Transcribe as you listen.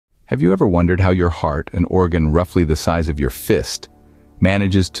Have you ever wondered how your heart, an organ roughly the size of your fist,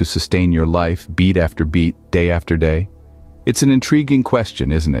 manages to sustain your life beat after beat, day after day? It's an intriguing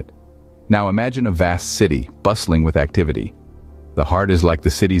question, isn't it? Now imagine a vast city, bustling with activity. The heart is like the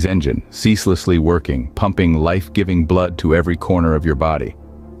city's engine, ceaselessly working, pumping life-giving blood to every corner of your body.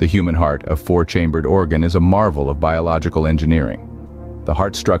 The human heart, a four-chambered organ, is a marvel of biological engineering. The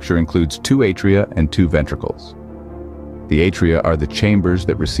heart structure includes 2 atria and 2 ventricles. The atria are the chambers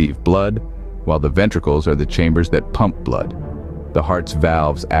that receive blood, while the ventricles are the chambers that pump blood. The heart's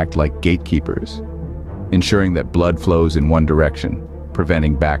valves act like gatekeepers, ensuring that blood flows in one direction,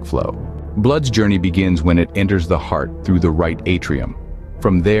 preventing backflow. Blood's journey begins when it enters the heart through the right atrium.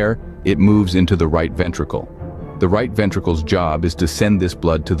 From there, it moves into the right ventricle. The right ventricle's job is to send this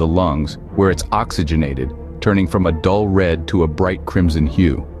blood to the lungs, where it's oxygenated, turning from a dull red to a bright crimson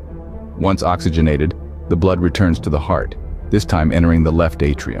hue. Once oxygenated, the blood returns to the heart, this time entering the left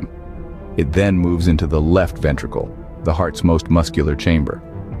atrium. It then moves into the left ventricle, the heart's most muscular chamber.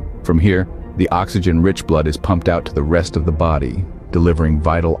 From here, the oxygen-rich blood is pumped out to the rest of the body, delivering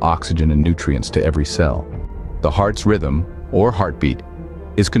vital oxygen and nutrients to every cell. The heart's rhythm, or heartbeat,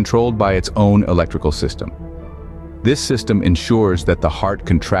 is controlled by its own electrical system. This system ensures that the heart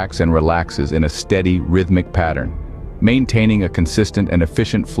contracts and relaxes in a steady, rhythmic pattern, maintaining a consistent and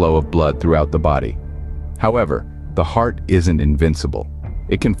efficient flow of blood throughout the body. However, the heart isn't invincible.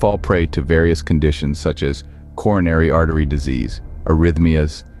 It can fall prey to various conditions such as coronary artery disease,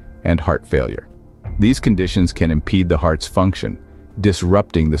 arrhythmias, and heart failure. These conditions can impede the heart's function,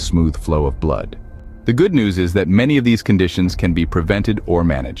 disrupting the smooth flow of blood. The good news is that many of these conditions can be prevented or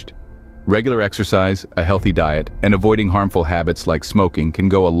managed. Regular exercise, a healthy diet, and avoiding harmful habits like smoking can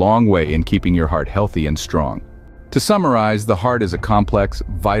go a long way in keeping your heart healthy and strong. To summarize, the heart is a complex,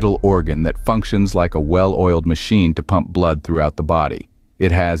 vital organ that functions like a well-oiled machine to pump blood throughout the body.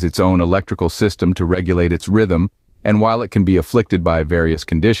 It has its own electrical system to regulate its rhythm, and while it can be afflicted by various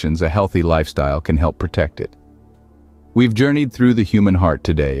conditions, a healthy lifestyle can help protect it. We've journeyed through the human heart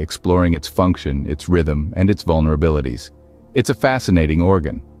today, exploring its function, its rhythm, and its vulnerabilities. It's a fascinating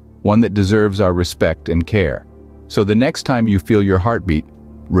organ, one that deserves our respect and care. So the next time you feel your heartbeat,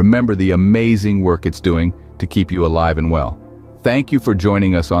 remember the amazing work it's doing to keep you alive and well. Thank you for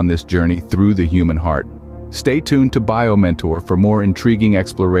joining us on this journey through the human heart. Stay tuned to Biomentor for more intriguing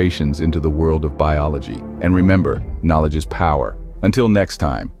explorations into the world of biology. And remember, knowledge is power. Until next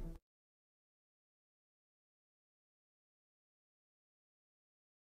time.